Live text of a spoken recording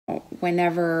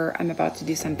whenever I'm about to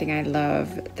do something I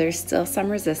love, there's still some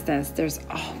resistance. There's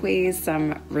always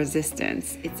some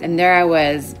resistance. And there I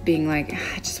was being like,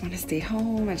 I just want to stay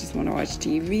home. I just want to watch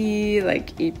TV,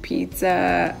 like eat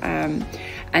pizza.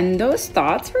 And those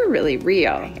thoughts were really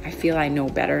real. I feel I know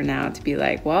better now to be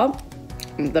like, well,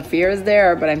 the fear is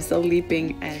there, but I'm still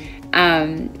leaping.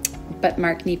 But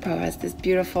Mark Nepo has this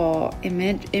beautiful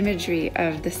imagery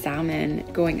of the salmon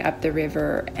going up the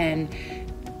river and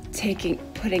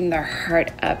putting their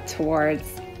heart up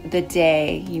towards the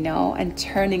day, you know, and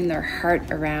turning their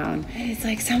heart around. And it's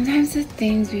like sometimes the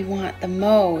things we want the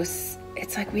most,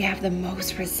 it's like we have the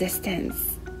most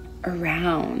resistance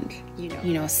around.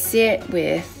 You know, sit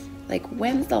with, like,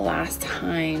 when's the last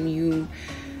time you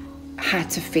had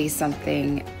to face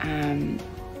something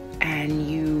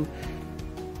and you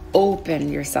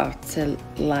open yourself to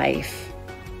life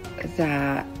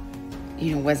that,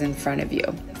 you know, was in front of you.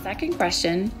 The second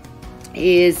question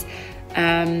is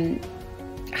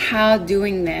how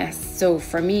doing this. So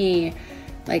for me,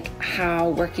 like how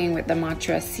working with the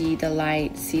mantra, see the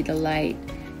light,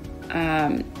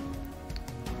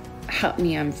 helped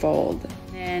me unfold.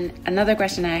 And another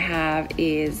question I have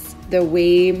is the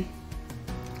way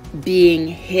being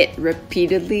hit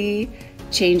repeatedly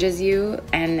changes you.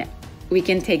 And we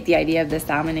can take the idea of the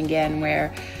salmon again,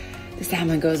 where the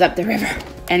salmon goes up the river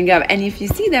and go. And if you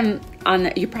see them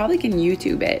you probably can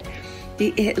YouTube it.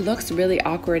 It looks really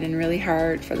awkward and really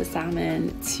hard for the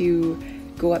salmon to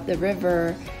go up the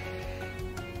river.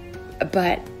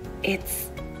 But it's,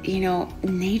 you know,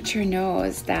 nature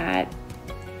knows that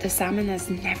the salmon has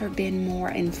never been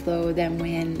more in flow than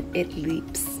when it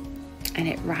leaps and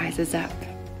it rises up,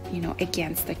 you know,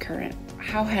 against the current.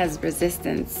 How has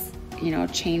resistance, you know,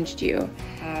 changed you?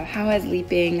 How has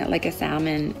leaping like a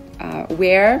salmon,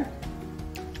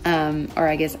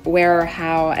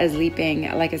 how has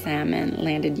leaping like a salmon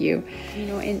landed you? You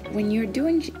know, when you're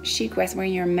doing She Quest,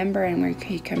 when you're a member and when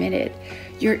you're committed,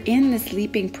 you're in this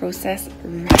leaping process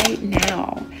right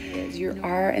now. You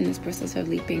are in this process of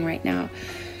leaping right now,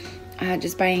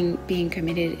 just by being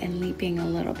committed and leaping a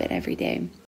little bit every day.